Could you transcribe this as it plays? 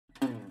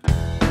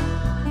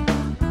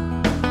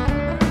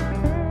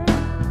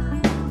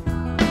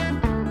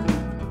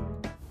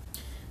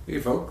Hey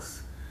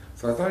folks,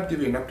 so I thought I'd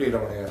give you an update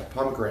on my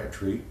pomegranate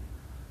tree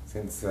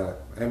since I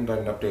haven't done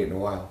an update in a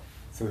while.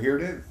 So here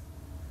it is.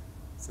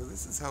 So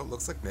this is how it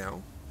looks like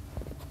now,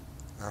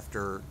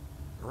 after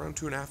around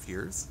 2.5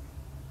 years.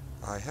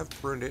 I have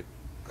pruned it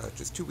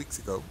just 2 weeks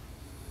ago,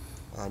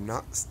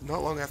 not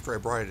long after I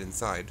brought it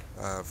inside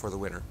for the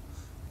winter.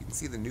 You can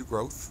see the new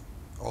growth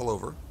all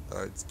over.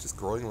 It's just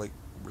growing like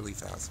really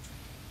fast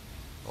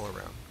all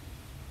around.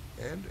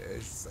 And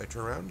as I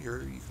turn around here,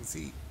 you can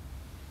see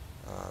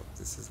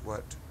this is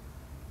what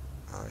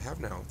I have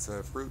now. It's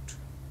a fruit,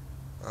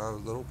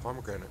 little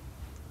pomegranate.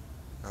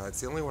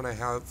 It's the only one I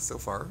have so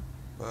far,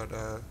 but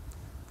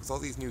with all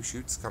these new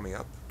shoots coming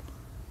up,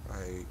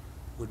 I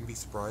wouldn't be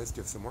surprised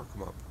if some more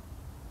come up.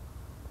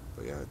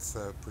 But yeah, it's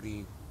a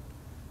pretty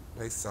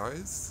nice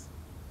size.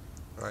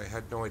 I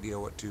had no idea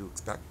what to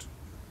expect.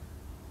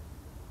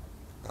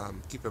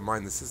 Keep in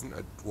mind, this isn't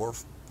a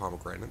dwarf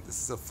pomegranate.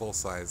 This is a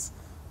full-size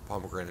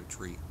pomegranate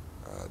tree.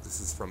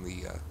 This is from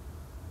the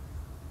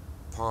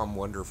Pom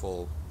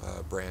Wonderful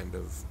brand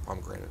of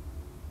pomegranate,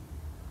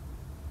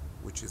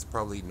 which is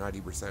probably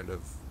 90%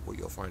 of what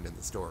you'll find in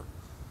the store.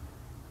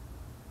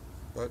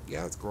 But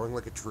yeah, it's growing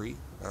like a tree.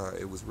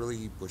 It was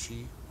really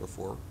bushy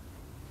before.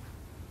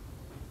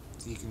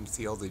 So you can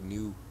see all the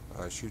new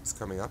shoots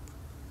coming up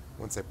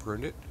once I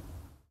pruned it.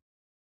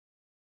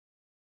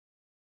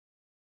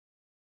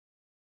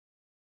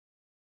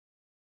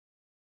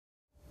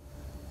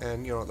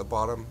 And at the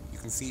bottom you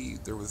can see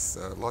there was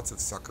lots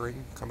of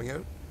suckering coming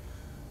out.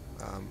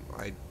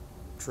 I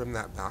trimmed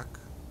that back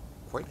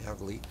quite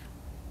heavily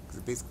because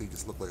it basically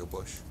just looked like a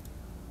bush.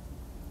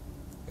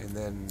 And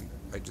then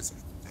I just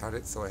had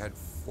it so I had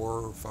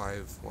 4 or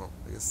 5, well,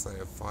 I guess I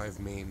have 5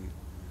 main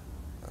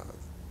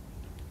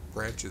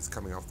branches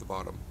coming off the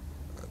bottom.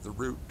 The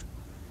root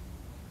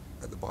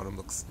at the bottom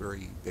looks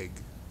very big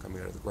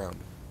coming out of the ground.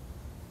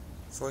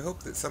 So I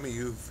hope that some of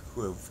you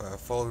who have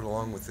followed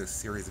along with this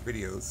series of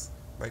videos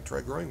might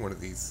try growing one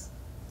of these.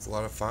 It's a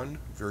lot of fun,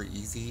 very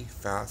easy,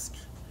 fast,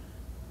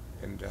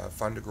 and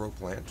fun to grow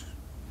plant.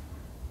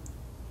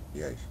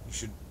 Yeah, you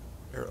should.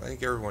 I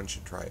think everyone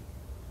should try it.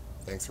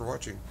 Thanks for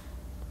watching.